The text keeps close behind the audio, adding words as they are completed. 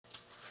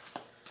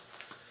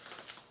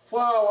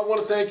Well, I want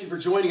to thank you for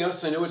joining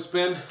us. I know it's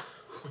been a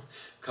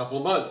couple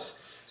of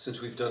months since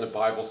we've done a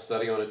Bible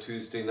study on a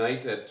Tuesday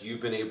night that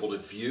you've been able to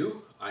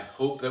view. I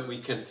hope that we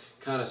can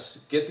kind of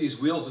get these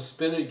wheels a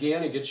spinning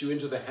again and get you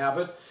into the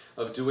habit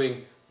of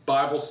doing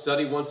Bible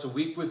study once a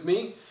week with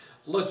me.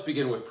 Let's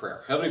begin with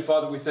prayer. Heavenly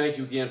Father, we thank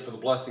you again for the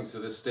blessings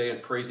of this day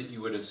and pray that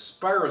you would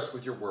inspire us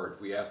with your word.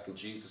 We ask in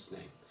Jesus'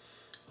 name.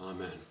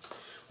 Amen.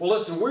 Well,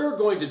 listen, we're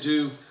going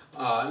to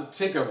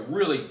take a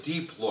really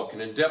deep look, an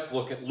in-depth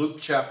look at Luke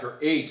chapter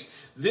 8.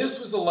 This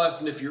was a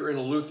lesson if you're in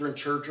a Lutheran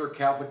church or a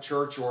Catholic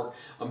church or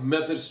a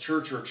Methodist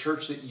church or a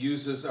church that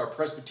uses, a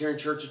Presbyterian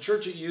church, a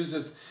church that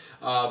uses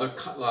the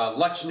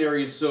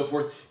lectionary and so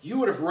forth. You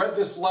would have read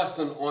this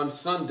lesson on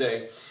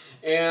Sunday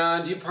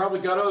and you probably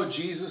got, oh,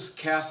 Jesus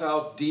cast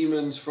out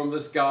demons from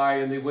this guy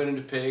and they went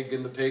into pig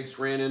and the pigs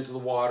ran into the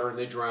water and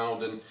they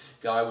drowned and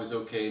guy was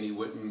okay and he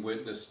went and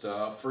witnessed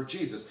for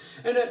Jesus.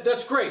 And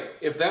that's great.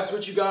 If that's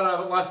what you got out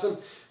of the lesson,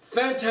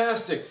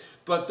 fantastic.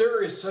 But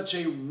there is such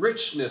a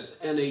richness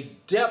and a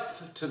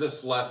depth to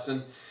this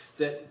lesson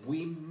that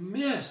we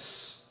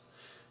miss.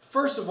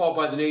 First of all,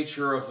 by the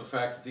nature of the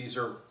fact that these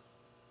are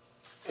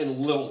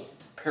in little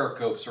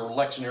pericopes or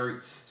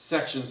lectionary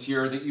sections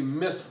here, that you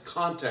miss the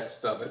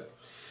context of it.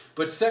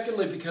 But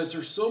secondly, because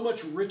there's so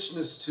much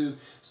richness to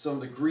some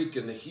of the Greek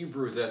and the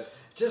Hebrew that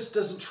just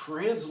doesn't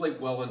translate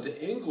well into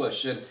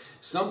English, and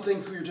some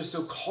things we're just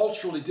so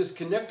culturally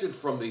disconnected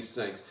from these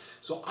things.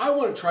 So I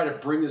want to try to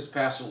bring this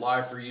passage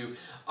alive for you.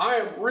 I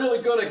am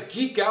really going to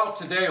geek out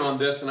today on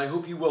this, and I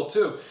hope you will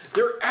too.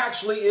 There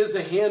actually is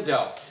a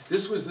handout.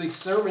 This was the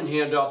sermon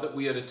handout that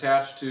we had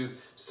attached to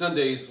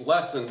Sunday's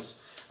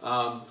lessons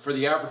for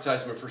the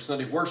advertisement for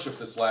Sunday worship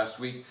this last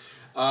week.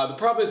 The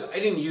problem is I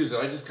didn't use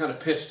it. I just kind of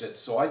pitched it.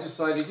 So I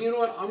decided, you know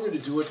what, I'm going to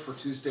do it for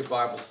Tuesday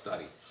Bible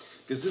study,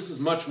 because this is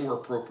much more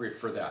appropriate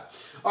for that.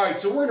 All right,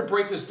 so we're going to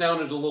break this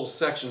down into little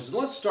sections, and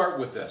let's start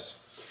with this.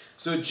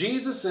 So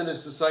Jesus and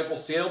his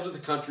disciples sailed to the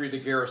country of the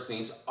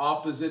Gerasenes,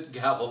 opposite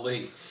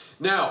Galilee.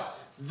 Now,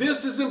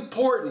 this is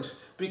important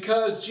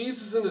because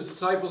Jesus and his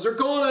disciples are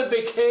going on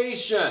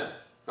vacation,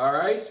 all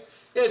right?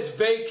 It's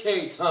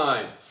vacay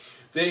time.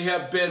 They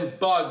have been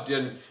bugged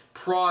and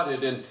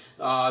prodded, and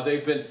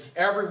they've been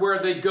everywhere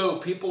they go.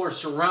 People are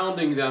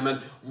surrounding them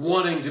and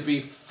wanting to be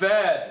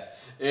fed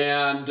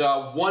and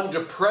wanting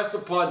to press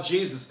upon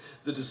Jesus.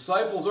 The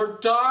disciples are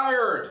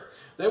tired.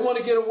 They want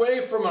to get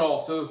away from it all.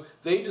 So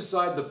they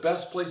decide the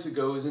best place to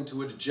go is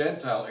into a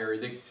Gentile area,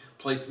 the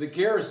place of the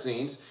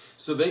Gerasenes,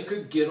 so they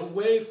could get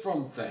away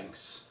from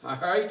things. All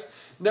right?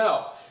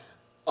 Now,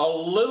 a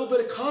little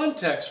bit of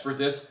context for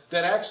this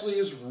that actually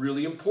is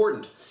really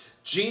important.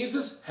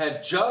 Jesus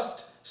had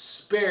just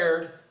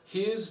spared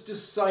his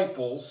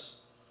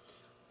disciples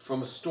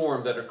from a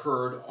storm that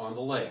occurred on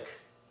the lake.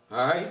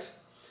 All right?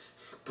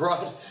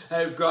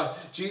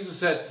 Jesus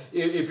said,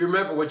 if you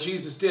remember what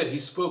Jesus did, he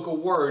spoke a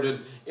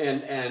word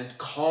and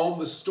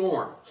calmed the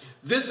storm.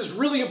 This is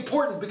really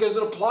important because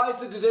it applies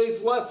to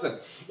today's lesson.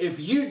 If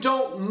you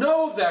don't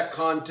know that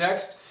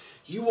context,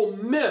 you will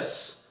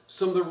miss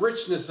some of the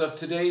richness of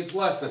today's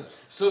lesson.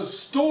 So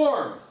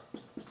storm,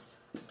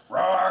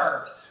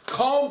 roar,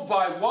 calmed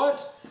by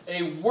what?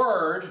 A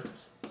word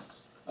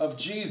of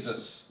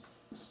Jesus.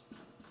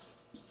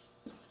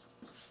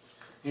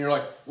 And you're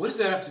like, what does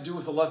that have to do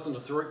with the lesson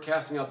of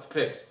casting out the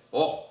pigs?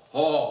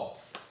 Oh,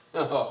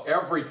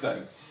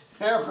 everything.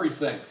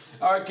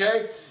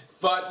 Okay?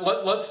 But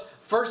let's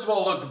first of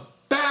all look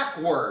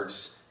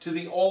backwards to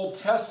the Old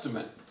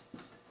Testament.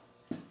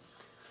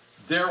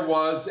 There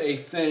was a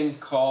thing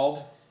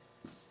called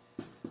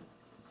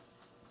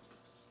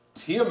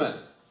Tiamat.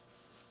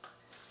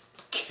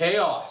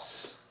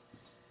 Chaos.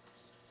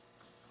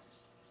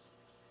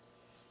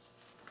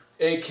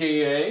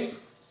 AKA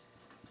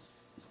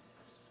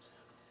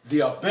the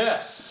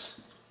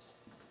abyss,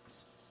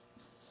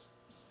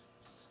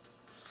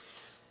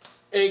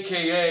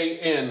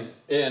 aka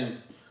in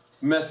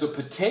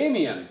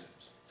Mesopotamian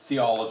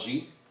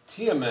theology,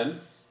 Tiamat,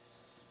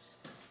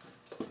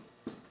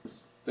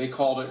 they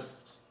called it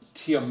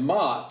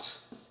Tiamat.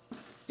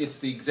 It's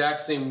the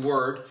exact same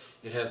word.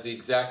 It has the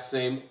exact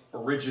same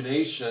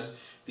origination.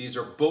 These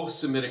are both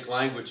Semitic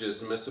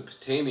languages. The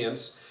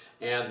Mesopotamians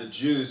and the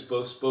Jews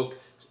both spoke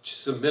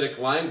Semitic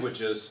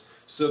languages,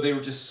 so they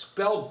were just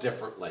spelled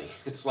differently.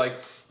 It's like,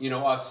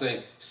 us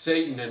saying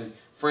Satan in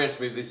France,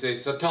 maybe they say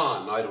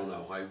Satan. I don't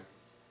know.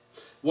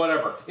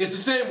 Whatever. It's the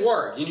same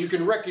word, and you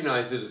can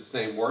recognize it as the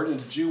same word, and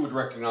a Jew would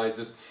recognize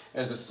this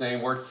as the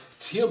same word.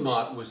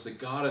 Tiamat was the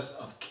goddess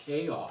of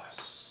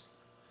chaos.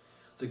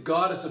 The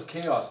goddess of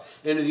chaos.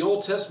 And in the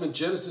Old Testament,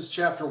 Genesis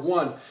chapter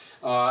 1,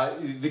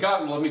 let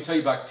me tell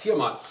you about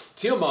Tiamat.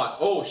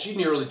 Tiamat, she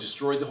nearly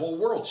destroyed the whole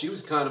world. She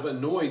was kind of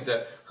annoyed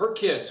that her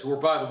kids, who were,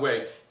 by the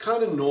way,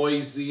 kind of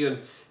noisy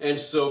and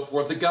so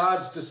forth, the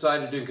gods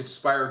decided to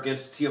conspire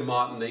against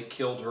Tiamat and they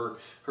killed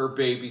her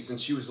babies, and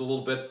she was a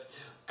little bit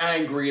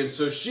angry, and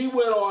so she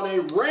went on a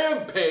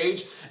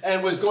rampage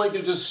and was going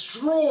to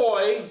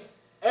destroy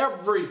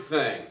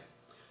everything.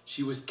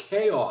 She was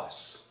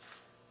chaos.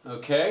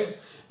 Okay?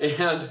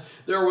 And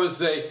there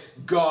was a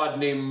god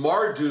named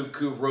Marduk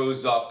who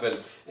rose up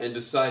and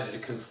decided to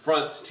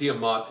confront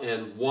Tiamat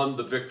and won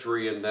the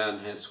victory, and then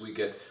hence we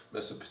get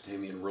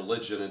Mesopotamian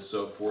religion and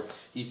so forth.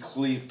 He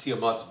cleaved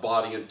Tiamat's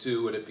body in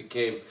two, and it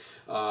became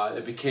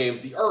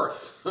the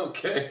earth.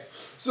 Okay,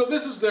 so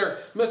this is their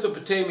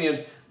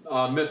Mesopotamian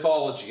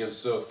mythology and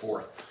so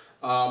forth.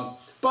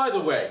 By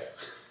the way,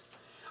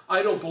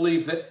 I don't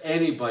believe that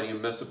anybody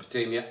in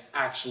Mesopotamia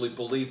actually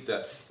believed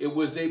that. It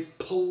was a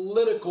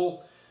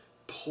political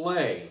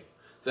play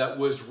that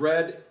was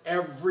read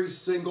every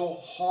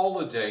single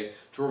holiday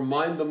to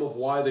remind them of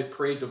why they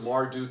prayed to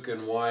Marduk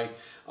and why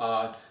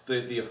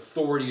the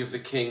authority of the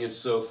king and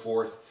so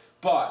forth.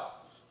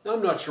 But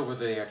I'm not sure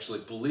whether they actually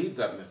believed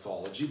that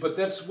mythology, but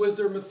that was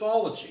their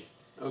mythology.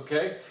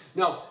 Okay?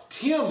 Now,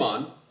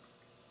 Tiamat,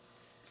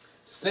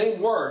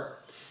 same word,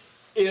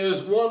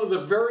 is one of the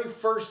very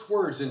first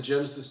words in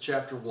Genesis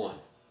chapter 1.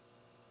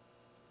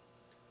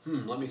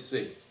 Let me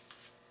see.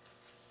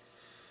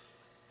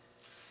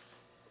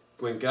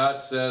 When God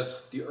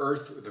says the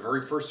earth, the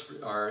very first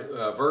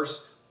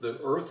verse, the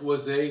earth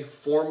was a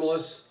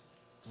formless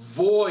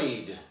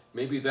void.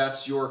 Maybe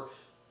that's your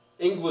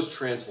English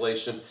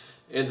translation.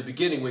 In the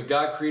beginning, when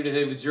God created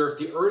the earth,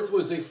 the earth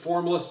was a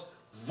formless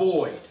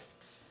void.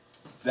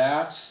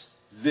 That's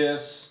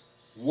this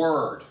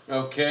word,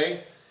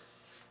 okay?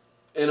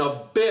 An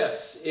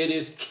abyss. It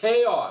is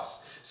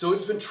chaos. So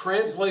it's been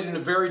translated in a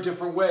very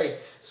different way.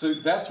 So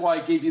that's why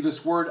I gave you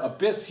this word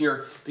abyss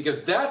here,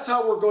 because that's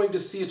how we're going to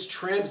see it's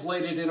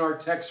translated in our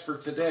text for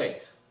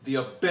today. The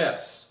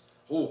abyss.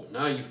 Oh,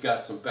 now you've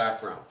got some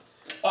background.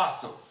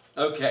 Awesome.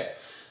 Okay.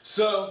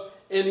 So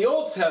in the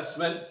Old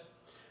Testament,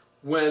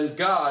 when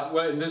God,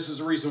 and this is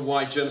the reason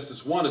why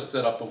Genesis 1 is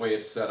set up the way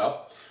it's set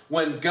up,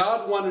 when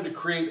God wanted to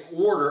create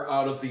order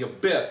out of the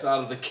abyss,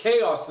 out of the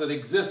chaos that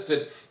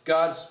existed,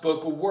 God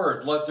spoke a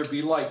word, let there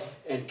be light,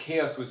 and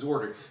chaos was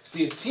ordered.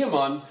 See,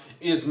 Tiamat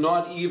is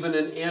not even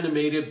an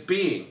animated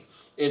being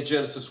in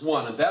Genesis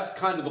 1, and that's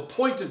kind of the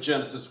point of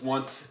Genesis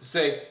 1.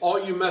 Say,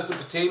 all you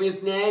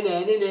Mesopotamians,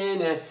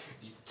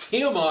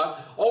 Tiamat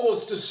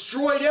almost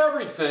destroyed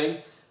everything.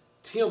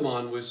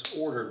 Tiamat was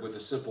ordered with a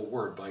simple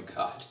word by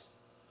God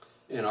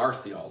in our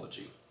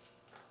theology.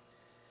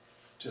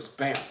 Just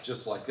bam,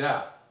 just like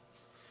that.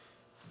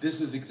 This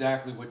is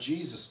exactly what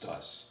Jesus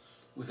does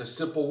with a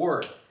simple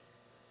word.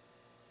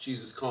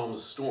 Jesus calms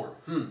the storm.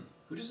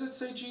 Who does that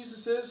say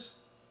Jesus is?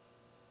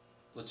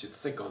 Let you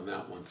think on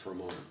that one for a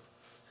moment.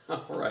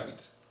 All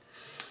right.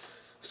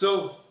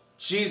 So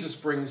Jesus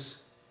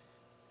brings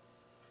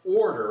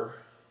order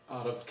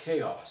out of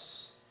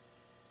chaos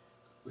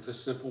with a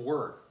simple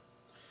word.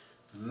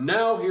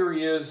 Now here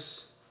he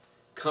is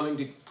coming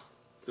to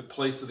the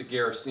place of the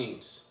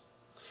Gerasenes.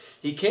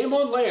 He came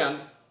on land.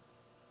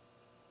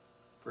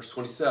 Verse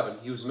 27,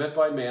 he was met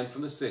by a man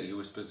from the city who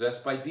was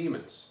possessed by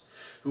demons,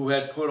 who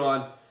had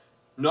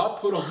not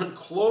put on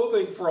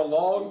clothing for a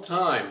long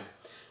time.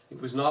 He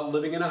was not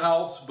living in a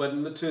house, but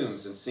in the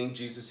tombs. And seeing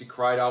Jesus, he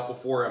cried out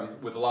before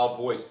him with a loud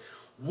voice,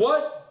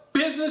 "What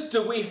business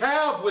do we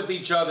have with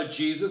each other,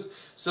 Jesus,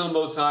 Son of the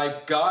Most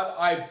High God?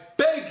 I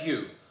beg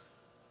you,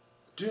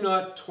 do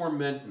not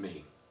torment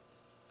me."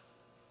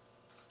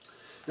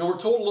 Now we're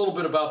told a little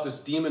bit about this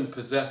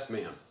demon-possessed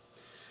man.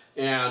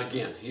 And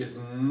again, he is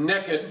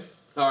naked.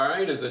 All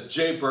right, as a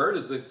jaybird,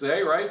 as they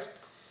say, right?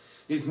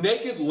 He's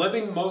naked,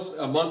 living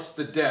amongst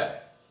the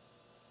dead.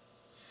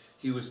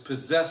 He was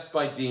possessed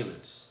by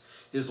demons.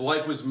 His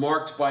life was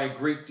marked by a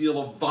great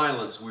deal of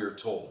violence, we are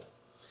told.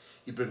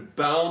 He'd been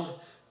bound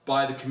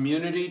by the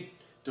community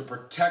to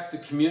protect the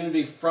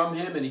community from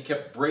him, and he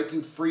kept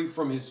breaking free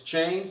from his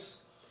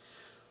chains.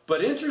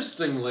 But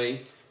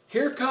interestingly,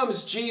 here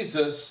comes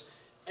Jesus,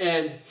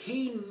 and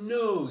he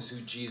knows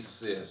who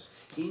Jesus is.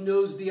 He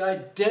knows the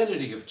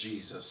identity of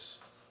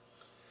Jesus.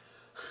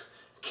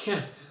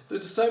 The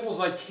disciples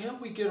are like, can't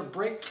we get a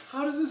break?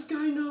 How does this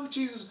guy know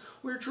Jesus?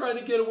 We're trying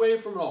to get away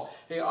from it all.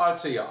 Hey, I'll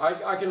tell you,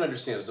 I can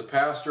understand. As a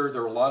pastor,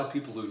 there are a lot of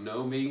people who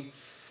know me,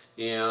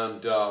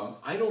 and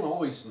I don't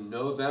always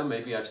know them.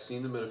 Maybe I've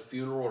seen them at a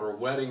funeral or a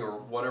wedding or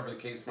whatever the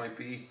case might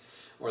be,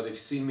 or they've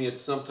seen me at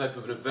some type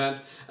of an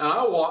event. And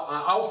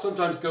I'll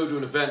sometimes go to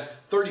an event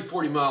 30,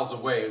 40 miles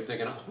away and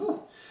thinking,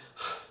 whew,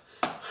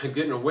 I'm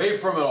getting away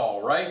from it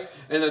all, right?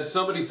 And then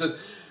somebody says,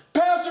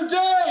 "Pastor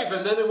Dave!"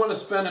 And then they want to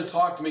spend and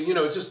talk to me. You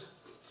know, it's just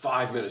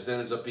 5 minutes. It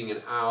ends up being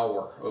an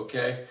hour,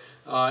 okay?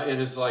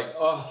 And it's like,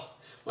 oh,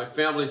 my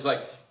family's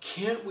like,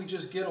 can't we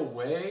just get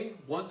away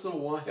once in a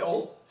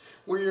while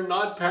where you're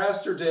not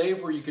Pastor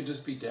Dave, where you can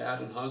just be dad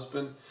and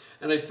husband?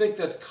 And I think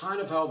that's kind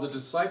of how the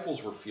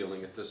disciples were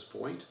feeling at this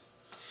point.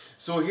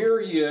 So here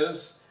he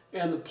is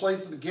in the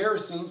place of the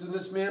Gerasenes, and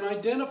this man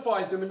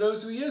identifies him and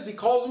knows who he is. He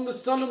calls him the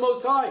Son of the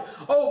Most High.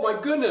 Oh my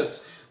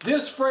goodness,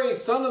 this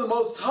phrase, Son of the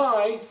Most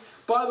High,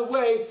 by the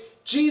way,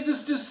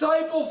 Jesus'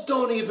 disciples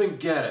don't even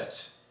get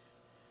it.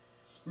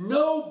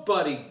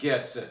 Nobody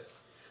gets it.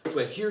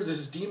 But here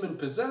this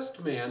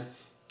demon-possessed man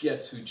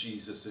gets who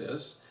Jesus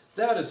is.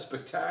 That is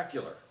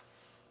spectacular.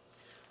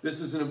 This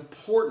is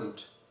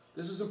important.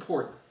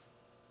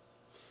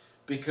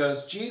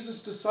 because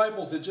Jesus'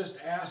 disciples had just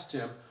asked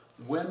him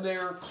when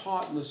they're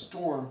caught in the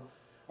storm,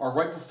 or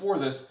right before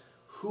this,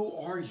 "Who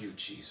are you,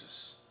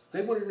 Jesus?"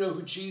 They wanted to know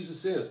who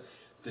Jesus is.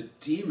 The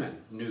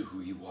demon knew who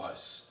he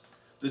was.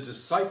 The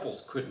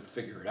disciples couldn't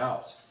figure it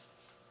out.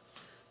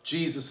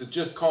 Jesus had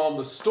just calmed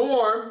the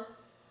storm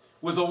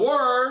with a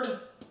word,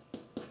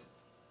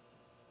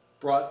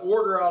 brought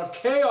order out of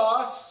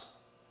chaos,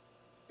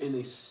 and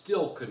they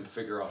still couldn't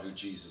figure out who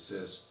Jesus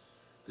is.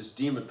 This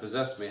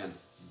demon-possessed man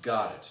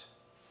got it.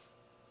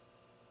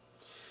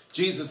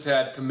 Jesus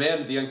had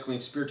commanded the unclean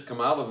spirit to come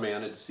out of the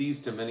man and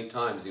seized him many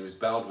times. He was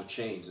bound with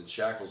chains and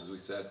shackles, as we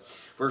said.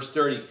 Verse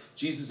 30,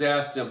 Jesus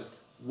asked him,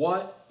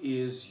 "What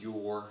is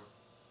your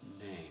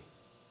name?"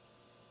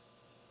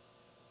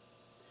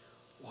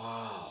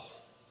 Wow.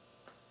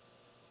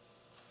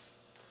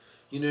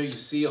 You know, you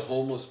see a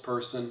homeless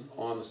person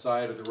on the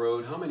side of the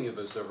road. How many of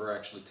us ever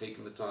actually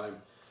taken the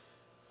time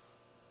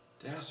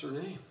to ask their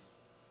name?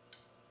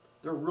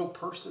 They're a real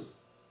person.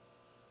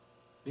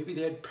 Maybe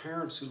they had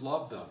parents who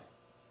loved them.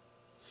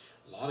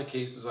 A lot of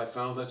cases I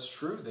found that's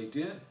true. They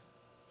did.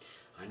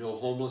 I know a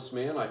homeless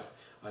man I've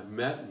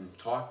met and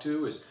talked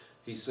to.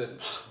 He said,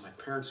 "My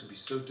parents would be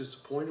so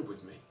disappointed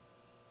with me."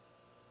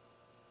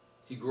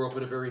 He grew up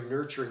in a very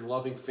nurturing,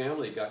 loving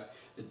family, got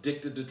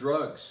addicted to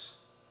drugs.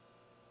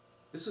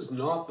 This is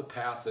not the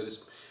path that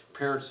his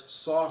parents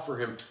saw for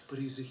him, but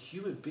he's a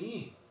human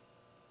being.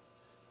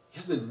 He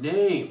has a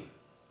name.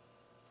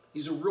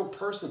 He's a real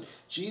person.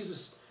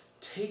 Jesus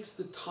takes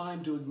the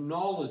time to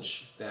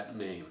acknowledge that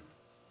name.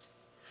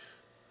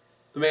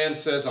 The man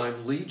says,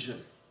 "I'm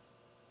legion,"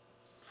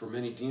 for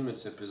many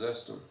demons have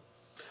possessed him.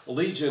 A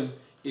legion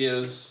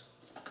is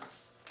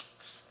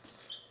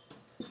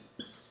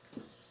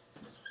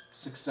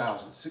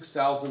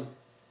 6,000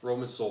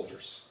 Roman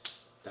soldiers.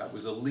 That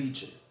was a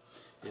legion.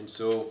 And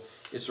so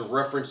it's a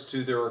reference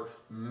to there are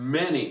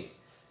many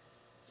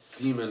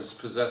demons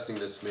possessing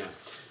this man.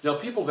 Now,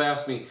 people have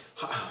asked me,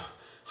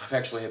 I've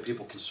actually had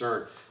people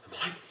concerned,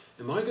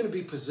 am I going to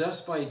be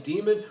possessed by a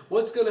demon?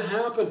 What's going to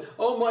happen?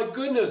 Oh my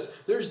goodness,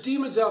 there's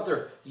demons out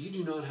there. You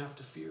do not have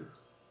to fear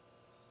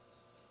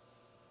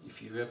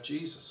if you have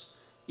Jesus.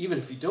 Even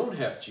if you don't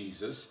have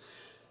Jesus,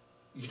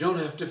 you don't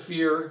have to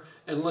fear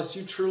unless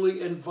you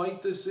truly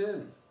invite this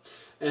in.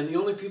 And the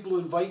only people who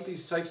invite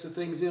these types of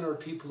things in are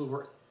people who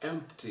are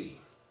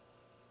empty,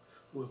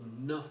 who have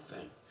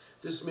nothing.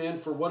 This man,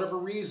 for whatever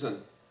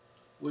reason,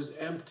 was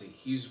empty.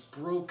 He's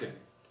broken.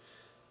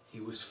 He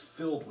was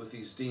filled with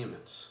these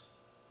demons.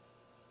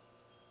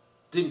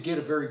 Didn't get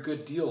a very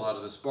good deal out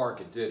of this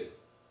bargain, did he?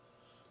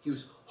 He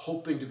was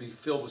hoping to be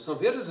filled with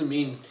something. That doesn't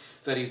mean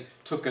that he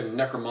took a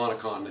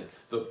Necromonicon,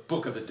 the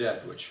Book of the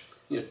Dead, which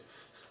didn't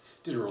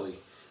really,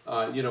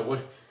 and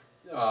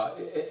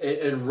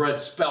read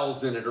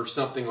spells in it or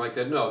something like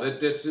that. No,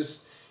 that's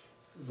just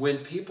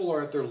when people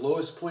are at their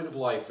lowest point of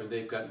life and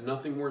they've got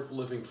nothing worth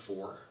living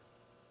for,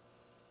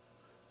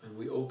 and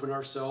we open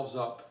ourselves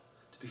up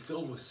to be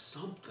filled with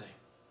something.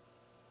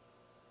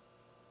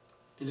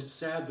 And it's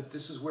sad that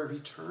this is where he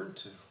turned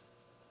to.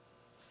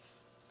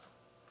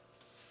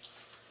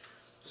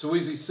 So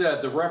as he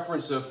said, the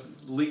reference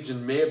of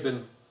legion may have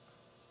been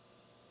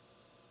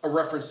a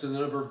reference to the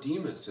number of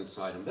demons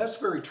inside him. That's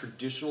a very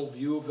traditional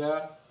view of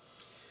that.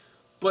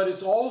 But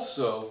it's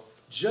also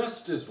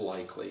just as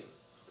likely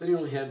that he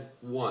only had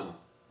one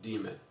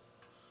demon.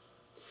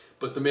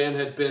 But the man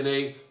had been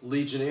a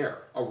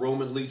legionnaire, a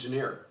Roman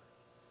legionnaire.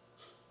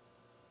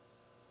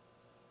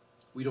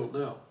 We don't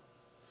know.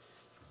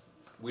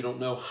 We don't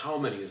know how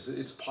many.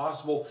 It's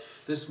possible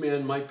this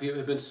man might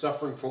have been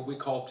suffering from what we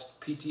call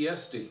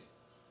PTSD.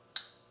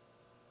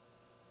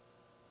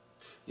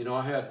 You know,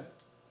 I had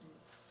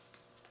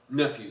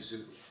nephews,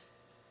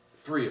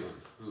 three of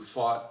them, who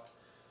fought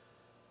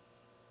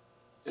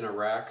in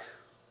Iraq,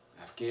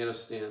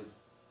 Afghanistan.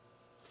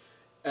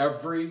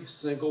 Every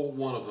single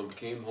one of them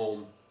came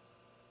home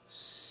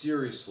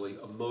seriously,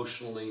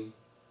 emotionally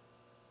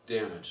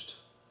damaged.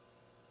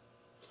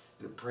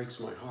 And it breaks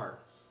my heart.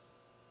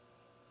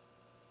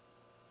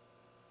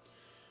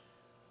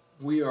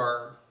 We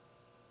are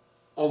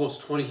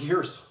almost 20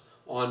 years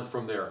on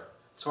from there.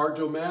 It's hard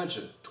to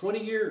imagine.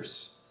 20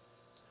 years.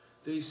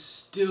 They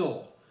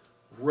still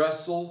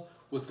wrestle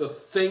with the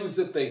things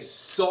that they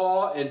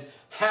saw and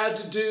had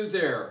to do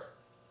there.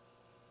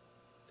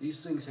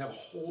 These things have a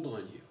hold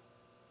on you.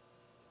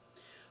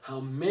 How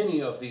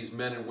many of these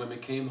men and women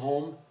came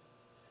home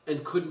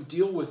and couldn't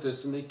deal with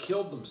this and they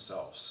killed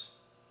themselves?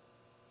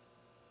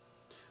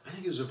 I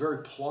think there's a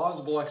very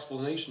plausible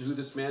explanation who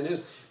this man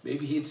is.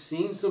 Maybe he had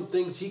seen some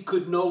things he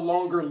could no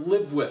longer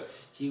live with.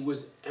 He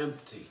was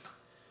empty.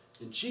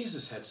 And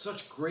Jesus had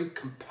such great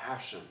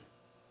compassion.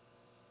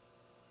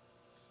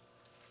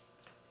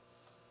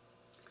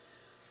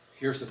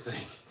 Here's the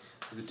thing.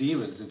 The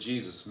demons and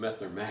Jesus met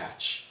their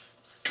match.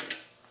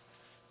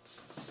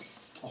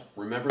 Oh,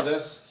 remember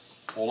this?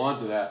 Hold on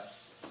to that.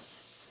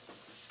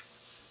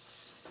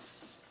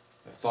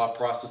 That thought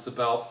process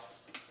about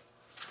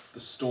the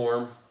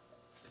storm,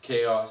 the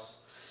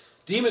chaos.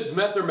 Demons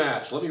met their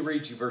match. Let me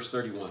read to you verse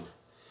 31.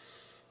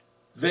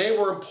 They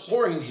were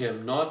imploring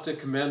him not to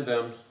command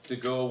them to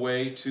go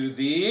away to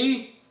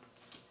the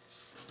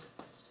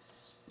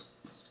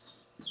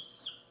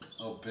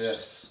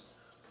abyss.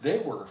 They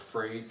were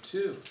afraid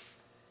too.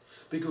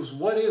 Because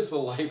what is the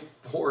life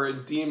for a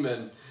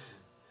demon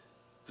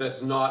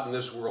that's not in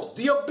this world?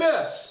 The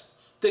abyss,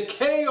 the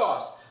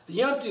chaos,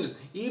 the emptiness.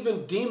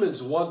 Even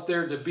demons want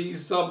there to be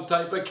some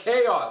type of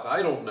chaos.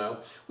 I don't know.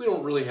 We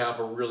don't really have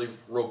a really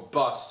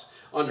robust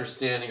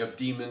understanding of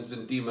demons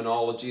and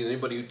demonology. And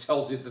anybody who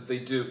tells you that they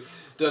do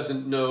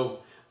doesn't know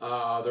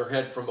their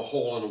head from the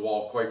hole in the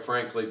wall, quite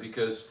frankly,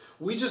 because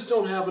we just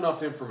don't have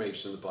enough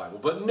information in the Bible.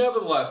 But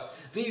nevertheless,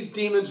 these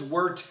demons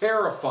were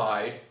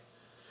terrified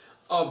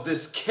of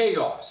this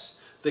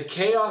chaos, the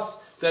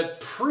chaos that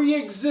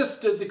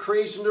pre-existed the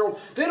creation of the world.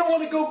 They don't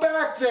want to go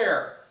back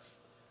there.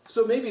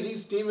 So maybe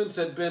these demons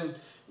had been,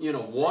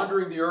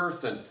 wandering the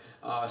earth and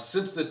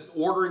since the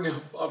ordering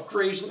of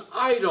creation.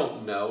 I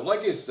don't know. Like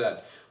I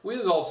said,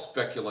 this is all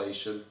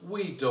speculation.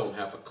 We don't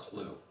have a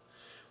clue.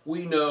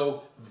 We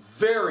know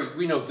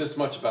this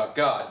much about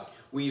God.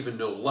 We even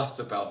know less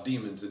about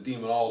demons and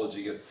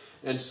demonology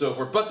and so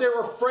forth. But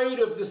they're afraid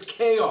of this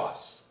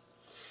chaos.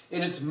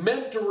 And it's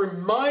meant to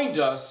remind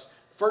us,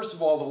 first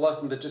of all, the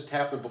lesson that just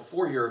happened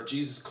before here of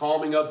Jesus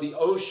calming of the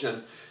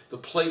ocean, the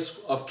place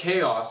of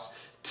chaos.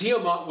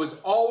 Tiamat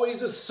was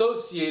always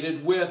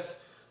associated with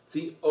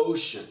the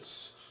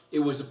oceans. It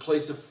was a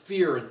place of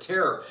fear and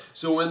terror.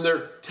 So when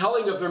they're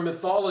telling of their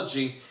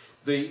mythology,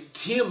 the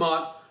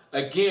Tiamat,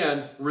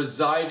 again,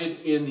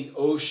 resided in the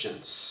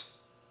oceans.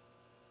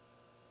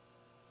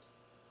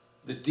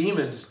 The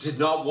demons did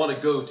not want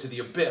to go to the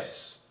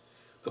abyss,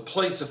 the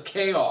place of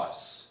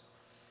chaos.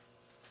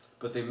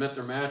 But they met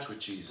their match with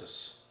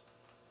Jesus.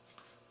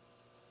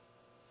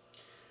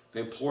 They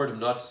implored him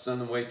not to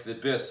send them away to the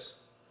abyss,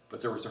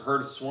 but there was a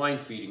herd of swine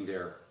feeding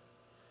there.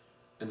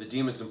 And the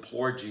demons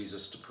implored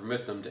Jesus to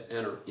permit them to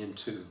enter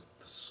into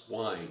the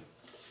swine.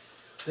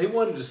 They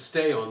wanted to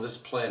stay on this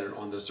planet,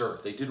 on this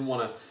earth. They didn't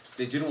want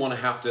to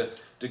have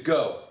to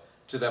go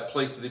to that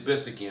place of the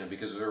abyss again,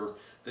 because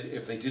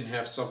if they didn't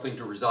have something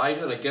to reside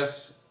in, I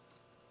guess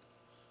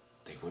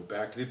they went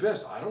back to the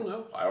abyss. I don't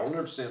know. I don't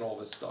understand all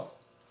this stuff.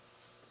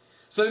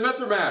 So they met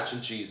their match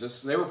in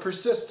Jesus. They were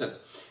persistent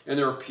in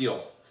their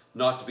appeal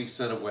not to be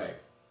sent away.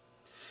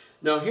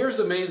 Now, here's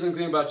the amazing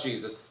thing about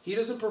Jesus. He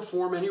doesn't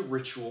perform any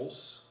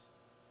rituals.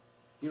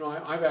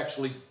 I've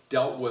actually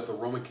dealt with a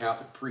Roman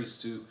Catholic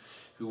priest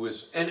who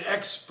was an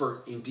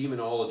expert in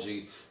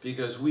demonology,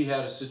 because we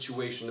had a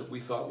situation that we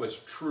thought was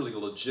truly a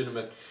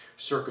legitimate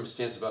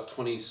circumstance about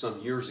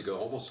 20-some years ago,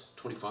 almost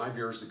 25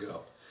 years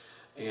ago.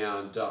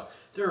 And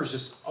there was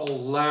this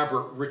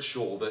elaborate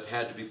ritual that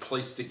had to be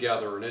placed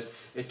together, and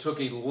it took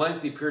a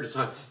lengthy period of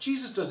time.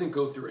 Jesus doesn't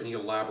go through any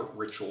elaborate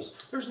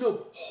rituals. There's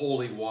no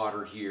holy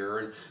water here,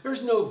 and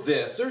there's no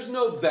this, there's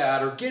no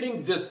that, or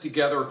getting this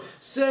together,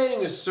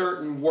 saying a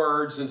certain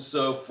words and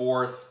so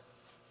forth.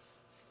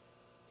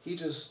 He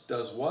just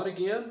does what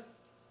again?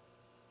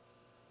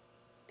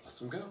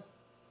 Lets them go.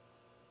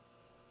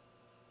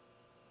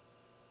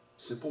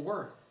 Simple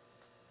word.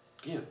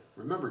 Again,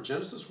 remember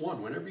Genesis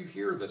 1, whenever you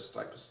hear this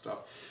type of stuff,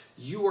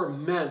 you are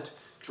meant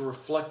to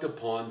reflect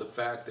upon the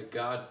fact that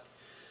God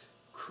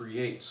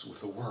creates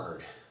with a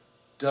word,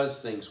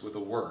 does things with a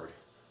word,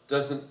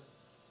 doesn't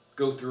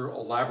go through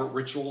elaborate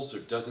rituals, or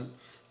doesn't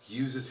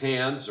use his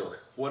hands, or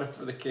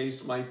whatever the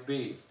case might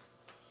be.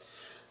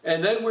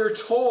 And then we're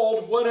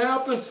told what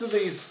happens to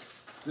these,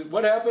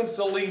 what happens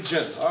to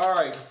Legion. All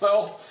right,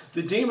 well,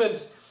 the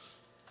demons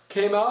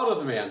came out of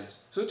the man.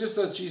 So it just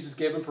says Jesus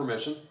gave him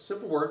permission,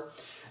 simple word.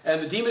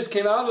 And the demons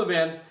came out of the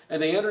man,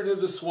 and they entered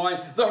into the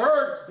swine. The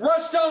herd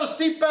rushed down a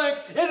steep bank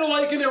into the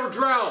lake, and they were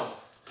drowned.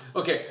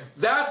 Okay,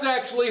 that's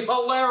actually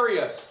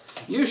hilarious.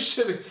 You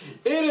should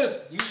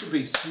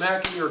be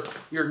smacking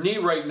your knee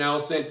right now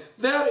saying,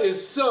 that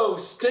is so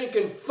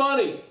stinking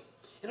funny.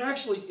 It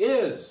actually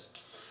is.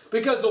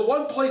 Because the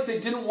one place they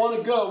didn't want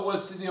to go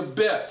was to the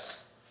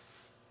abyss.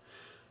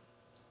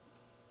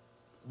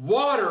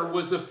 Water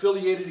was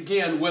affiliated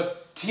again with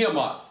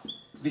Tiamat,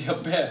 the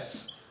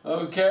abyss.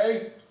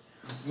 Okay?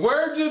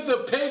 Where did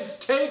the pigs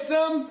take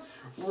them?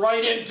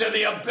 Right into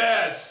the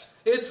abyss.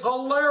 It's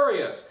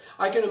hilarious.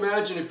 I can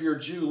imagine if you're a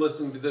Jew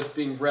listening to this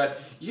being read,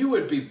 you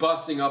would be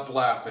busting up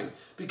laughing,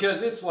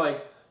 because it's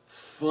like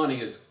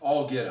funny as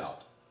all get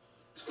out.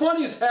 It's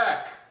funny as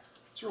heck.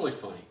 It's really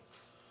funny.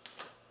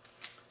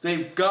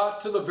 They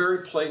got to the very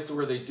place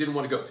where they didn't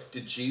want to go.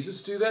 Did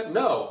Jesus do that?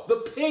 No, the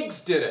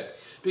pigs did it.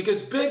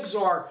 Because pigs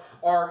are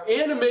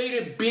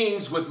animated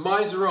beings with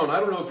minds of their own. I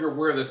don't know if you're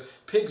aware of this.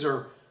 Pigs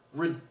are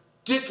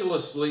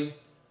ridiculously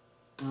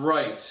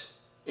bright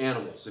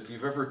animals, if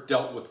you've ever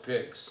dealt with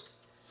pigs.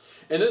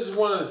 And this is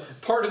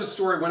part of the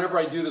story. Whenever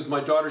I do this, my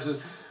daughter says,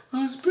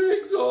 those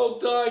pigs all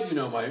died. You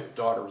know, my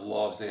daughter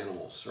loves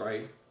animals,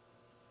 right?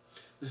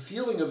 The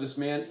feeling of this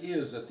man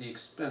is at the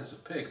expense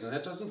of pigs, and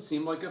that doesn't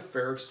seem like a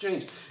fair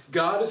exchange.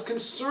 God is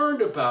concerned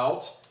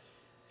about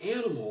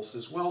animals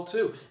as well,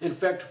 too. In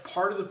fact,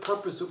 part of the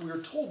purpose that we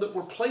are told that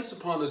we're placed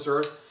upon this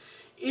earth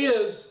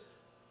is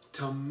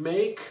to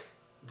make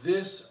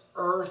this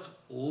earth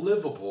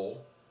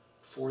livable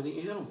for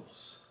the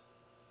animals.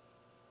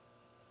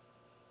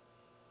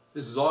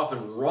 This is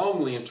often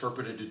wrongly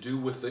interpreted to do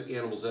with the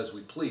animals as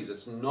we please.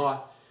 It's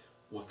not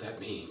what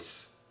that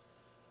means.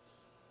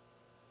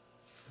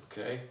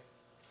 Okay?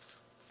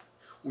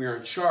 We are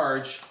in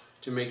charge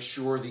to make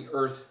sure the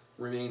earth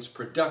remains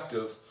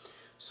productive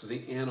so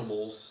the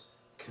animals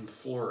can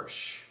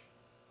flourish.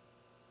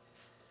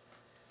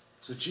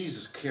 So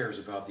Jesus cares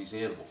about these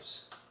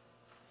animals.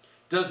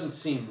 Doesn't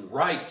seem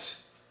right.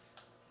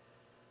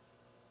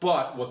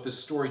 But what this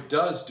story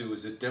does do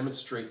is it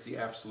demonstrates the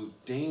absolute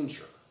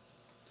danger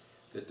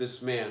that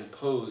this man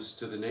posed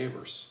to the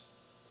neighbors.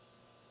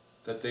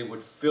 That they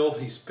would fill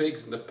these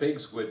pigs, and the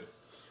pigs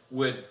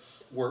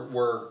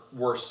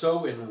were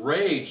so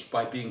enraged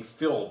by being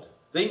filled.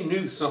 They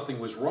knew something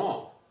was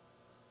wrong.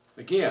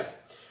 Again,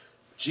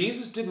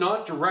 Jesus did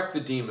not direct the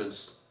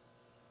demons.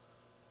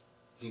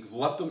 He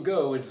let them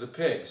go into the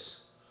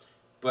pigs.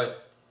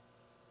 But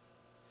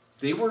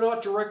they were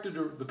not directed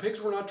to, the pigs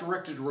were not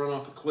directed to run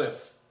off a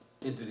cliff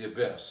into the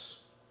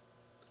abyss.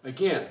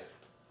 Again,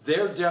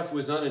 their death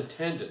was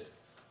unintended,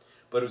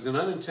 but it was an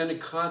unintended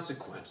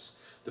consequence.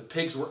 The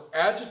pigs were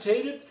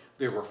agitated,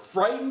 they were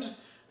frightened,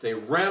 they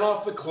ran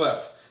off the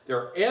cliff.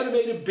 They're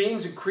animated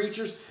beings and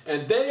creatures,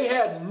 and they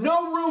had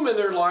no room in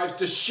their lives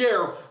to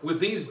share with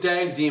these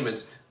dang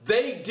demons.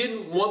 They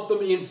didn't want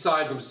them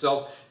inside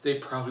themselves. They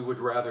probably would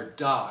rather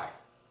die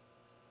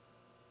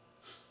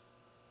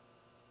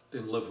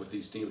than live with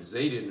these demons.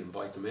 They didn't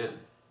invite them in,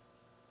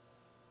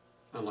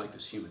 unlike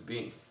this human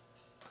being.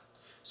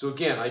 So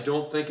again, I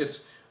don't think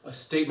it's a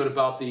statement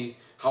about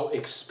how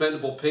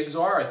expendable pigs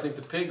are. I think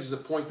the pigs, the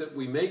point that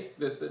we make,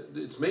 that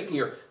it's making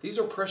here, these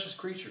are precious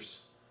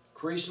creatures,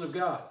 creation of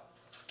God.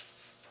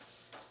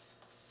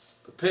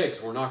 But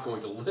pigs were not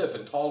going to live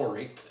and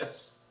tolerate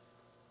this.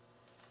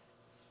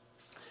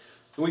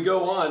 And we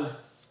go on.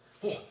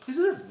 Oh,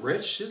 isn't it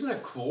rich? Isn't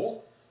that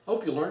cool? I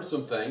hope you learned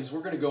some things.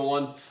 We're going to go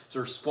on to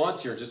the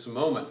response here in just a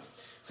moment.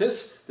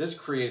 This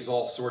creates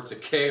all sorts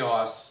of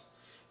chaos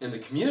in the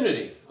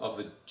community of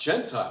the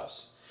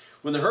Gentiles.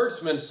 When the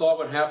herdsmen saw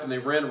what happened, they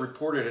ran and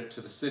reported it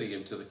to the city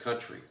and to the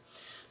country.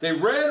 They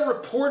ran and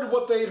reported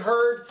what they'd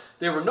heard.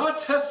 They were not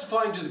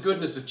testifying to the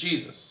goodness of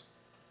Jesus.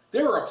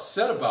 They were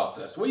upset about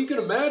this. Well, you can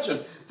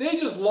imagine, they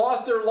just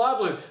lost their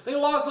livelihood. They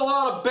lost a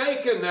lot of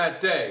bacon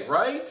that day,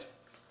 right?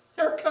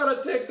 They're kind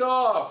of ticked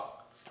off.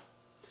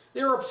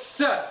 They were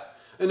upset,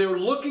 and they were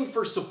looking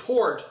for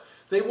support.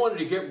 They wanted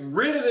to get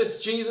rid of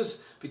this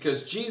Jesus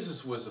because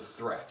Jesus was a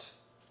threat.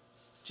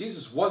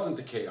 Jesus wasn't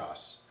the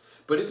chaos.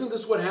 But isn't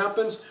this what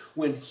happens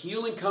when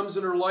healing comes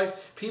in our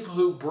life? People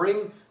who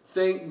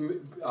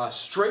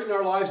straighten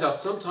our lives out.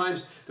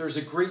 Sometimes there's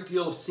a great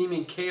deal of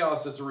seeming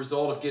chaos as a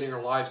result of getting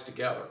our lives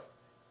together.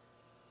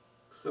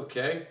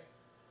 Okay?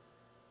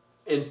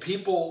 And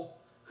people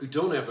who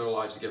don't have their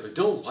lives together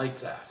don't like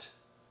that.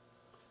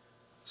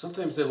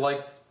 Sometimes they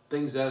like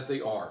things as they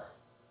are.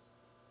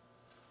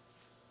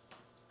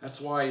 That's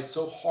why it's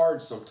so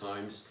hard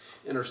sometimes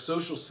in our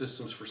social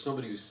systems for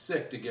somebody who's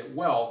sick to get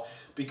well,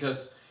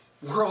 because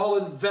we're all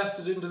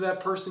invested into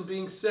that person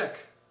being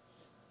sick.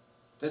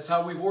 That's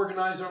how we've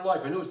organized our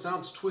life. I know it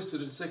sounds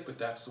twisted and sick, but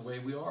that's the way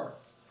we are.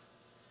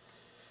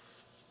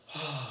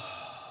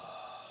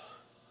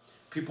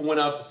 People went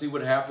out to see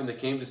what happened. They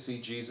came to see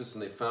Jesus,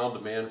 and they found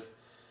a man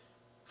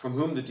from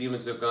whom the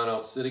demons have gone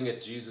out, sitting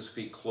at Jesus'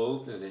 feet,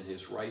 clothed and in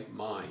his right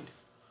mind.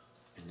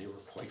 And they were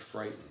quite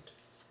frightened.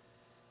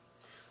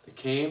 They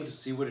came to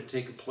see what had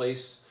taken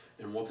place,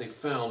 and what they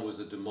found was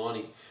the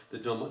demoniac,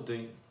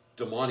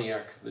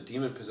 the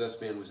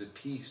demon-possessed man, was at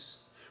peace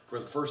for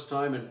the first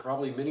time in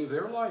probably many of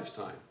their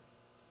lifetime.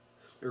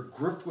 They're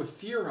gripped with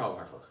fear,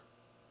 however.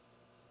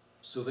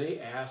 So they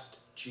asked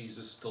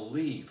Jesus to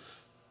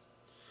leave.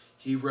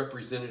 He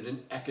represented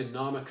an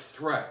economic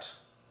threat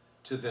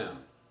to them.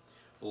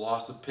 The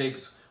loss of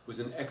pigs was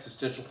an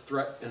existential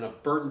threat and a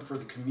burden for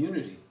the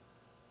community.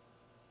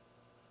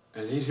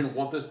 And they didn't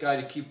want this guy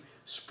to keep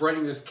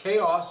spreading this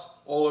chaos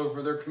all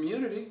over their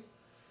community.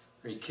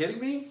 Are you kidding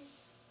me?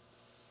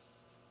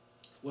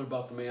 What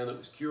about the man that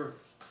was cured?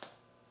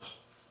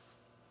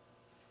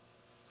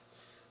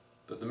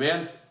 But the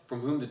man from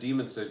whom the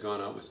demons had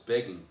gone out was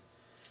begging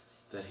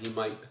that he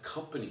might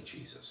accompany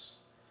Jesus.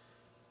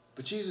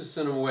 But Jesus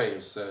sent him away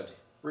and said,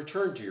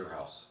 "Return to your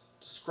house.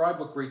 Describe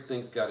what great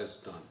things God has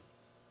done."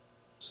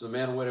 So the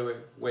man went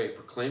away,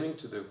 proclaiming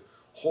to the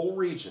whole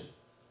region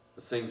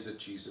the things that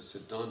Jesus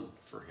had done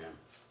for him.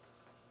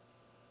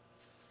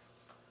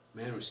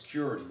 The man was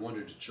cured. He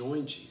wanted to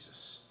join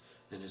Jesus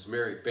and his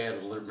merry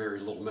band of merry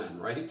little men,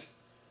 right?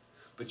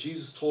 But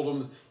Jesus told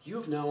him, "You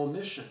have now a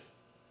mission.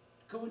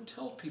 Go and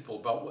tell people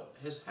about what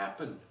has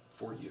happened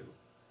for you.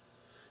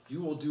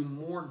 You will do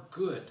more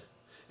good."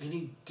 And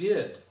he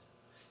did.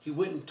 He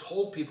went and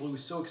told people. He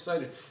was so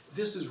excited.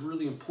 This is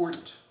really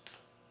important.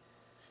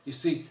 You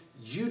see,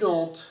 you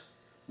don't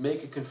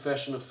make a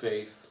confession of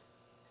faith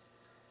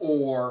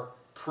or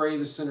pray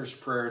the sinner's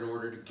prayer in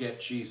order to get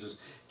Jesus.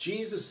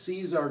 Jesus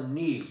sees our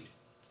need.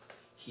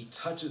 He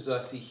touches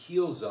us. He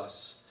heals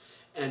us.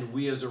 And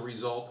we, as a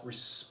result,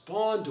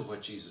 respond to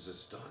what Jesus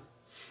has done.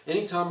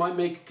 Anytime I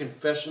make a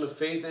confession of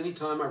faith,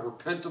 anytime I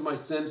repent of my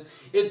sins,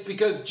 it's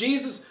because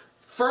Jesus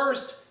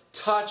first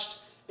touched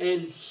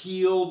and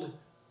healed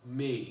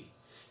me.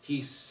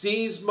 He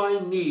sees my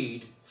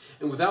need,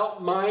 and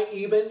without my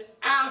even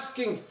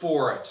asking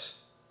for it,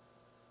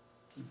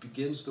 he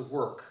begins the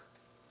work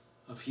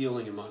of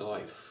healing in my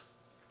life.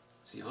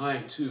 See,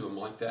 I too am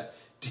like that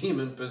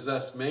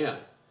demon-possessed man.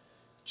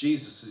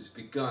 Jesus has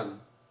begun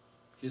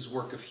his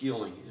work of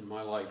healing in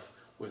my life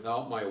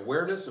without my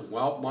awareness and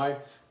without my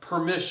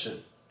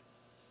permission,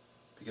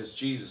 because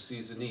Jesus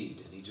sees the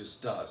need, and he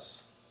just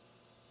does.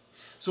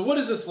 So what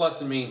does this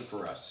lesson mean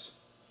for us?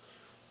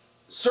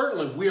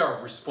 Certainly we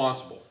are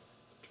responsible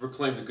to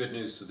proclaim the good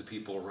news to the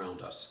people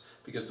around us,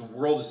 because the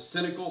world is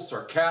cynical,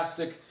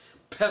 sarcastic,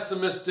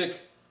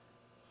 pessimistic,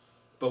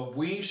 but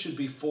we should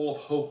be full of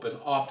hope and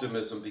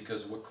optimism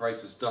because of what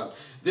Christ has done.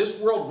 This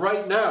world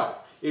right now,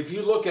 if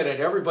you look at it,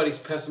 everybody's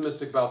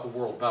pessimistic about the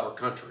world, about our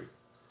country.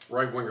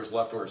 Right-wingers,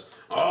 left-wingers.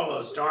 Oh,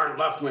 those darn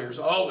left-wingers.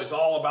 Oh, it's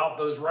all about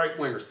those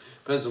right-wingers.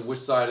 Depends on which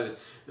side of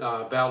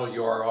the battle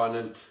you are on.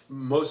 And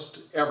most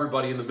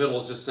everybody in the middle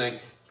is just saying,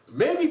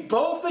 maybe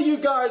both of you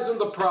guys are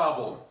the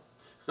problem.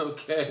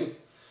 Okay?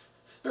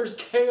 There's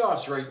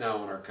chaos right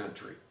now in our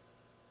country.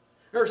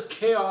 There's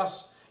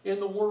chaos in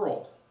the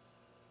world.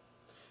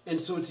 And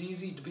so it's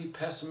easy to be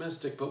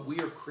pessimistic, but we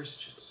are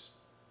Christians.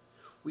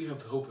 We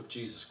have the hope of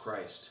Jesus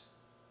Christ.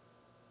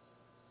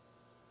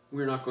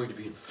 We're not going to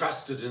be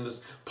infested in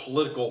this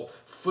political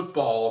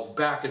football of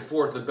back and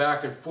forth and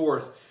back and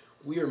forth.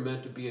 We are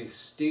meant to be a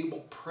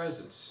stable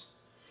presence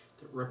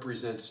that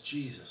represents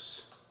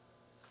Jesus.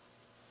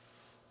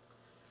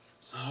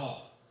 It's not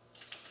all.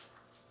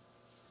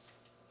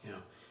 You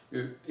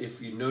know,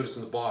 if you notice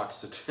in the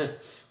box that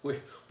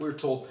we're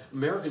told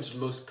Americans are the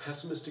most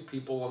pessimistic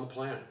people on the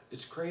planet.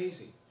 It's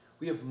crazy.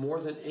 We have more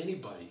than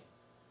anybody,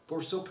 but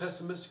we're so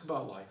pessimistic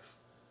about life.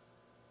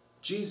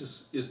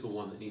 Jesus is the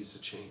one that needs to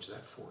change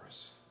that for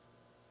us.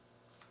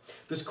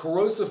 This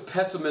corrosive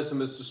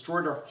pessimism has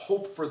destroyed our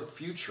hope for the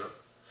future.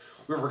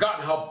 We've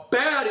forgotten how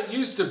bad it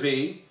used to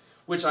be,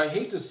 which I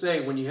hate to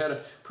say when you had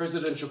a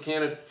presidential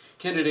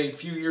candidate a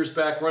few years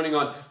back running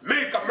on,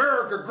 "Make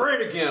America Great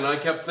Again." I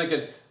kept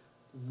thinking,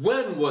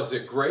 when was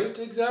it great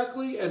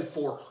exactly, and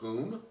for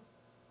whom?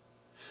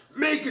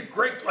 Make it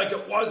great like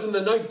it was in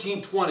the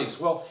 1920s.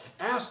 Well,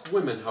 ask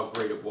women how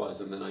great it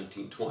was in the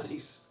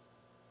 1920s.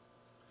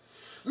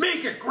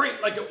 Make it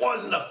great like it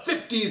was in the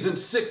 50s and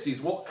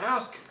 60s. Well,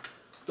 ask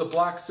the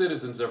black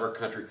citizens of our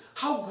country.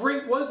 How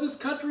great was this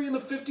country in the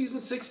 50s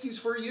and 60s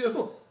for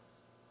you?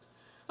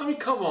 I mean,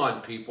 come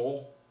on,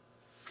 people.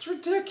 It's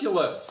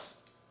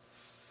ridiculous.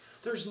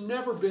 There's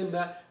never been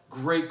that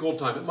great gold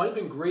time. It might have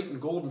been great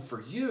and golden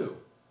for you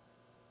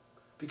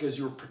because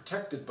you were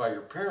protected by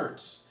your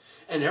parents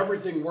and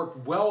everything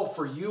worked well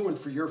for you and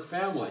for your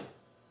family.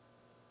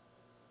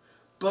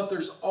 But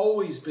there's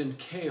always been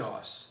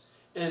chaos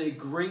in a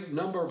great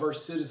number of our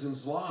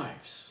citizens'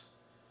 lives.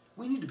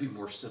 We need to be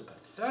more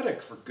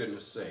sympathetic, for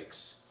goodness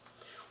sakes.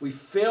 We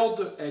failed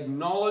to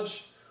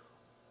acknowledge,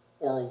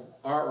 or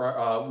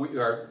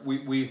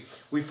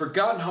we've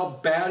forgotten how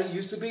bad it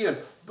used to be.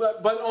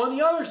 But on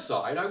the other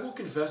side, I will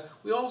confess,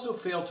 we also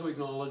fail to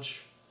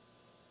acknowledge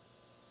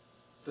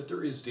that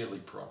there is daily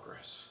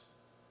progress.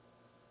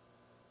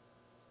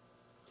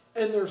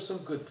 And there are some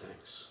good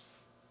things.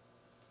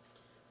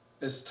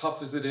 As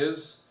tough as it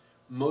is,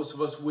 most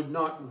of us would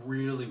not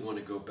really want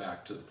to go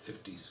back to the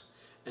 50s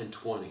and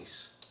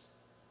 20s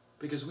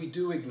because we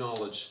do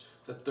acknowledge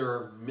that there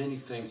are many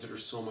things that are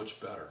so much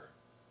better.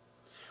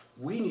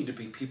 We need to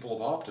be people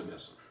of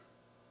optimism.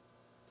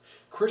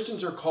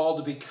 Christians are called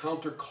to be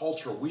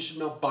countercultural. We should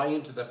not buy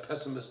into that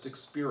pessimistic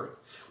spirit.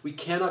 We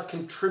cannot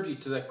contribute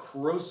to that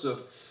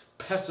corrosive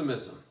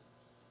pessimism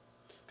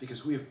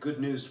because we have good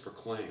news to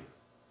proclaim.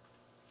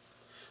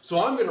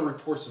 So I'm going to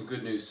report some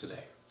good news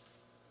today.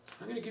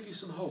 I'm going to give you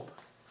some hope.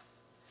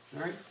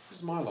 All right, this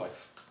is my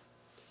life.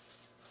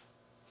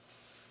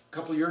 A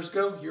couple of years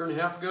ago, year and a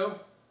half ago,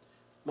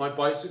 my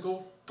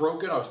bicycle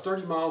broke it. I was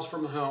 30 miles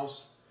from the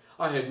house.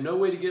 I had no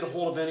way to get a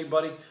hold of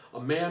anybody.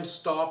 A man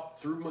stopped,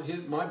 threw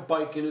my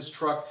bike in his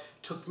truck,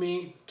 took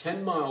me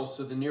 10 miles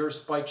to the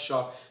nearest bike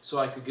shop so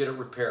I could get it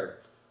repaired.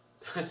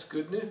 That's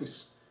good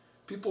news.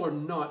 People are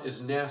not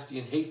as nasty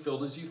and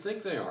hate-filled as you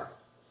think they are.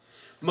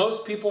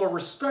 Most people are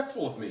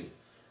respectful of me,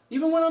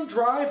 even when I'm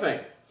driving.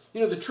 You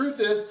know, the truth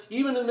is,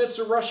 even in the midst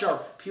of rush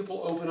hour,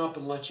 people open up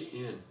and let you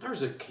in.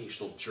 There's an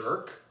occasional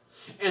jerk,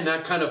 and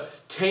that kind of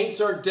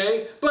taints our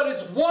day, but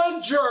it's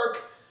one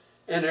jerk,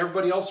 and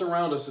everybody else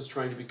around us is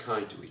trying to be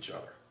kind to each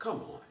other.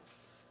 Come on.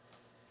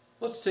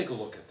 Let's take a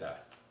look at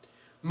that.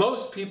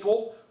 Most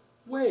people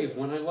wave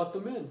when I let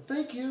them in.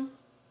 Thank you.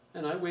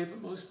 And I wave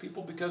at most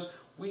people because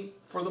we,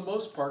 for the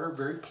most part, are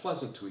very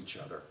pleasant to each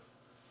other.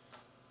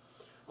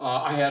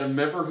 I had a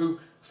member who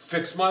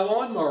fixed my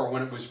lawnmower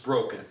when it was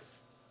broken.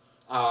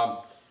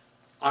 I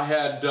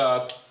had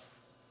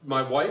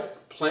my wife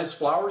plants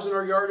flowers in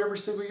our yard every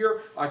single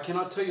year. I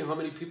cannot tell you how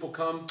many people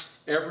come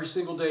every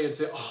single day and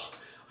say, "Oh,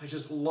 I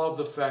just love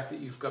the fact that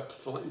you've got,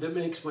 that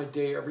makes my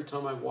day every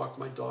time I walk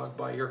my dog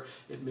by here.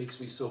 It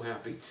makes me so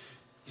happy.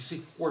 You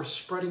see, we're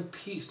spreading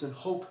peace and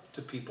hope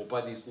to people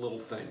by these little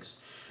things.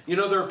 You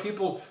know, there are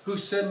people who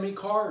send me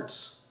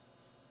cards.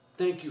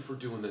 Thank you for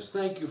doing this.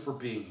 Thank you for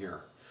being here.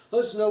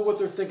 Let us know what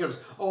they're thinking of us.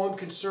 Oh, I'm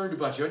concerned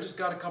about you. I just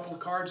got a couple of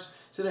cards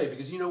today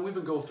because, you know, we've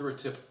been going through a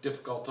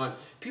difficult time.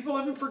 People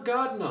haven't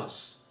forgotten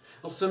us.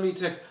 They'll send me a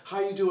text.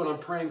 How you doing? I'm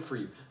praying for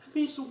you. That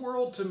means the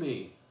world to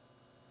me.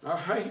 All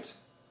right?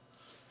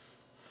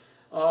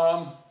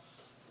 I'm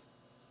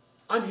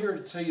here to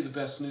tell you the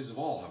best news of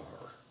all,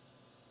 however.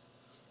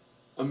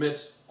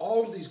 Amidst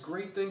all of these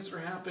great things that are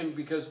happening,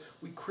 because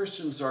we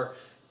Christians are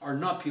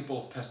not people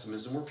of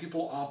pessimism. We're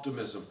people of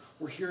optimism.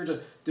 We're here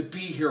to be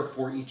here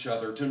for each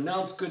other, to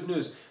announce good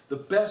news. The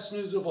best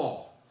news of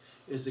all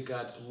is that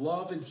God's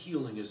love and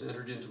healing has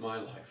entered into my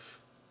life,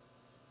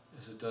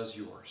 as it does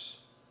yours.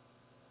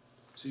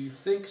 So you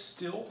think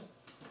still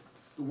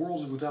the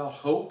world is without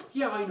hope?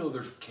 Yeah, I know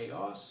there's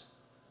chaos.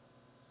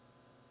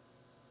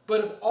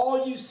 But if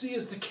all you see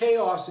is the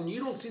chaos and you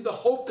don't see the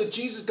hope that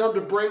Jesus come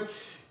to bring,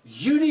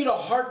 you need a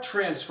heart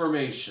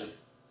transformation.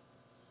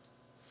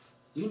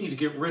 You need to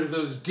get rid of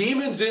those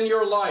demons in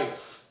your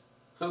life.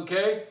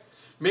 Okay?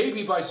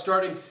 Maybe by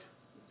turning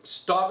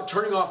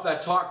off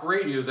that talk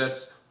radio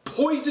that's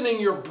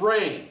poisoning your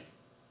brain.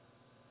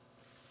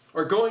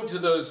 Or going to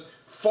those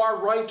far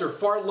right or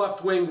far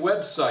left wing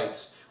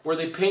websites where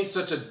they paint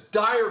such a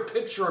dire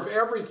picture of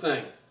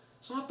everything.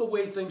 It's not the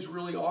way things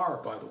really are,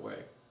 by the way.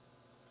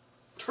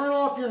 Turn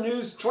off your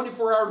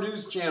 24-hour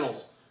news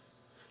channels.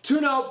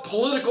 Tune out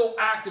political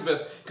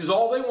activists, because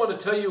all they want to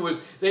tell you is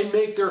they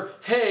make their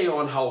hay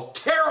on how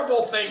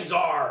terrible things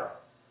are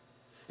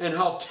and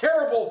how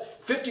terrible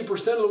 50%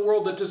 of the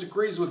world that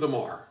disagrees with them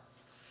are.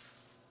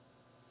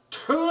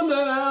 Tune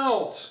them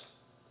out.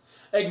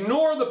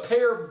 Ignore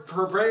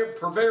the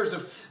purveyors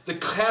of the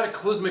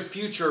cataclysmic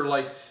future,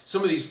 like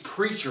some of these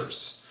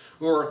preachers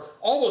who are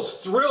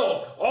almost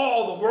thrilled.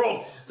 Oh, the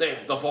world,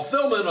 the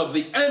fulfillment of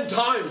the end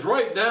times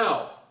right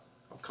now.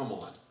 Oh, come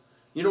on.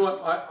 You know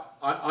what?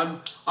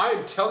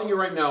 I'm telling you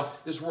right now,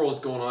 this world is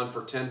going on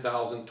for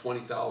 10,000,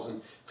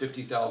 20,000,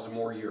 50,000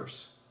 more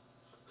years.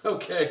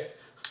 Okay.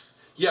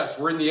 Yes,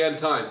 we're in the end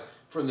times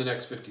for the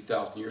next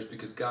 50,000 years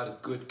because God is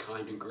good,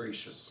 kind, and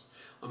gracious.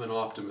 I'm an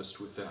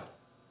optimist with that.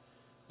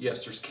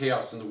 Yes, there's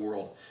chaos in the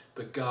world,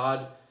 but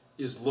God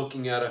is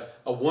looking at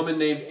a woman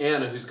named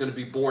Anna who's going to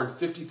be born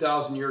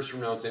 50,000 years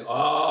from now and saying,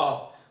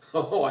 oh,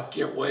 I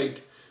can't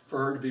wait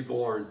for her to be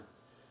born,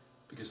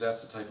 because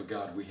that's the type of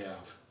God we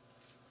have.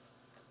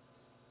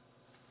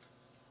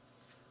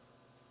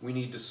 We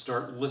need to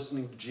start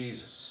listening to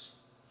Jesus.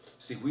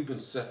 See, we've been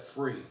set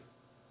free,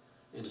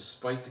 and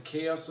despite the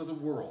chaos of the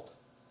world,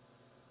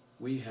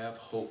 we have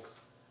hope,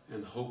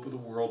 and the hope of the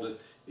world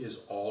is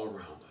all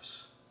around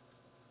us.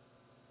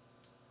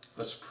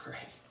 Let's pray.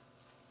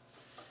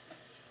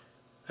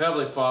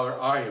 Heavenly Father,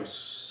 I am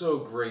so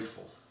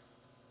grateful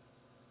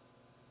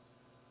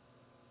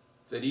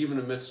that even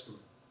amidst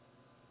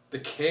the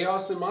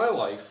chaos in my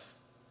life,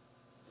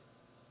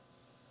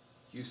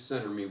 you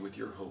center me with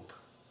your hope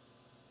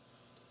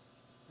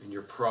and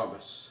your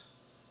promise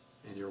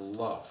and your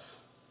love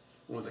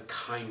and with the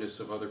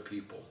kindness of other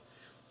people.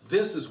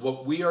 This is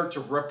what we are to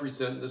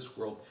represent in this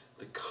world: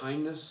 the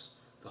kindness,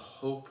 the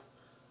hope,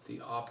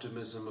 the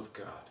optimism of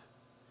God.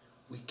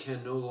 We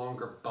can no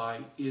longer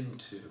buy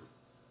into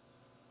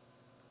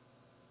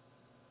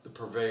the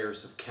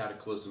purveyors of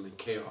cataclysm and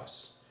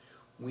chaos.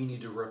 We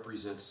need to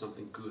represent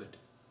something good,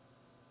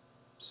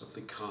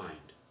 something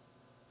kind,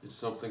 and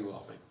something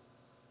loving.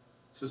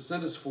 So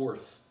send us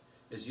forth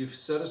as you've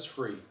set us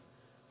free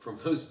from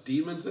those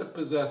demons that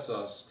possess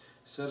us.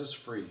 Set us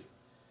free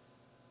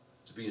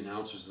to be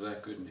announcers of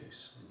that good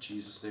news. In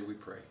Jesus' name we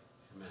pray.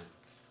 Amen.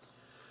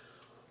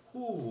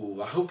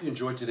 Ooh, I hope you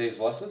enjoyed today's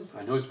lesson.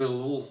 I know it's been a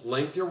little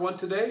lengthier one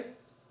today,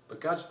 but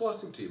God's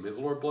blessing to you. May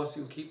the Lord bless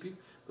you and keep you.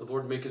 May the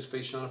Lord make his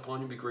face shine upon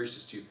you and be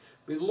gracious to you.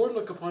 May the Lord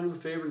look upon you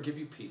with favor and give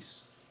you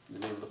peace. In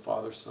the name of the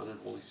Father, Son, and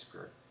Holy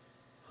Spirit.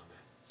 Amen.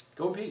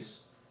 Go in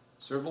peace.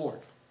 Serve the Lord.